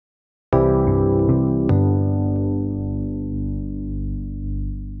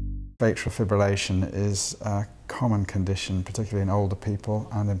Atrial fibrillation is a common condition, particularly in older people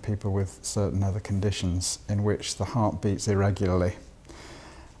and in people with certain other conditions, in which the heart beats irregularly.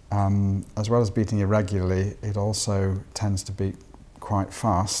 As well as beating irregularly, it also tends to beat quite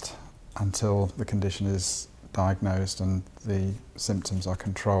fast until the condition is diagnosed and the symptoms are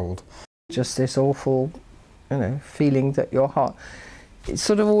controlled. Just this awful, feeling that your heart, it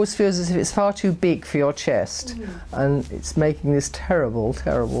sort of always feels as if it's far too big for your chest, and it's making this terrible,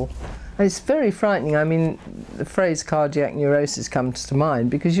 terrible. And it's very frightening. I mean, the phrase cardiac neurosis comes to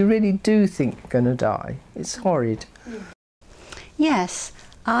mind because you really do think you're going to die. It's horrid. Yes,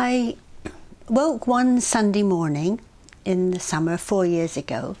 I woke one Sunday morning in the summer 4 years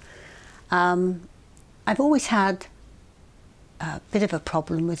ago. I've always had a bit of a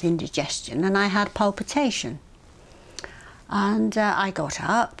problem with indigestion, and I had palpitation. And I got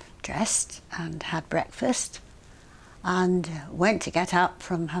up, dressed and had breakfast, and went to get up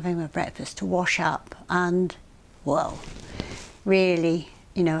from having my breakfast to wash up, and well, really,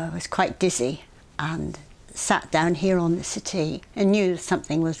 I was quite dizzy and sat down here on the settee and knew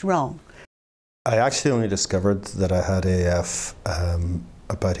something was wrong. I actually only discovered that I had AF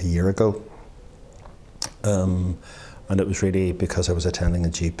about a year ago, and it was really because I was attending a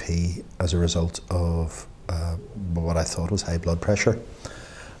GP as a result of what I thought was high blood pressure,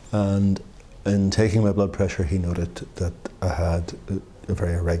 and in taking my blood pressure he noted that I had a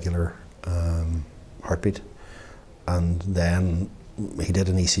very irregular heartbeat, and then he did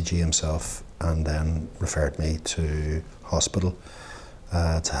an ECG himself and then referred me to hospital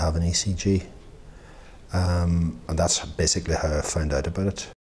to have an ECG, and that's basically how I found out about it.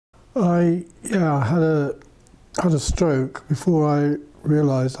 I had a stroke before I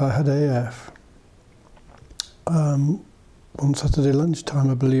realised I had AF. On Saturday lunchtime,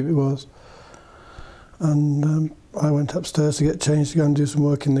 I believe it was, and I went upstairs to get changed to go and do some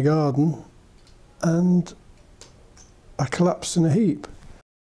work in the garden, and I collapsed in a heap.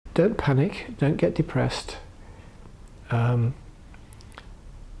 Don't panic, don't get depressed. It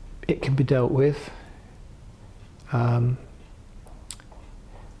can be dealt with,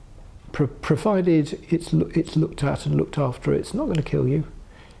 provided it's looked at and looked after. It's not going to kill you.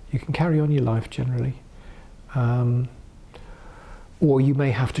 You can carry on your life generally. Or you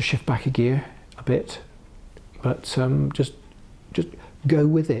may have to shift back a gear a bit, but just go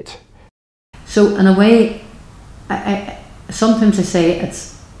with it. So in a way, sometimes I say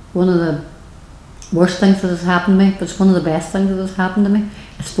it's one of the worst things that has happened to me, but it's one of the best things that has happened to me.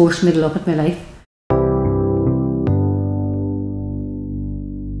 It's forced me to look at my life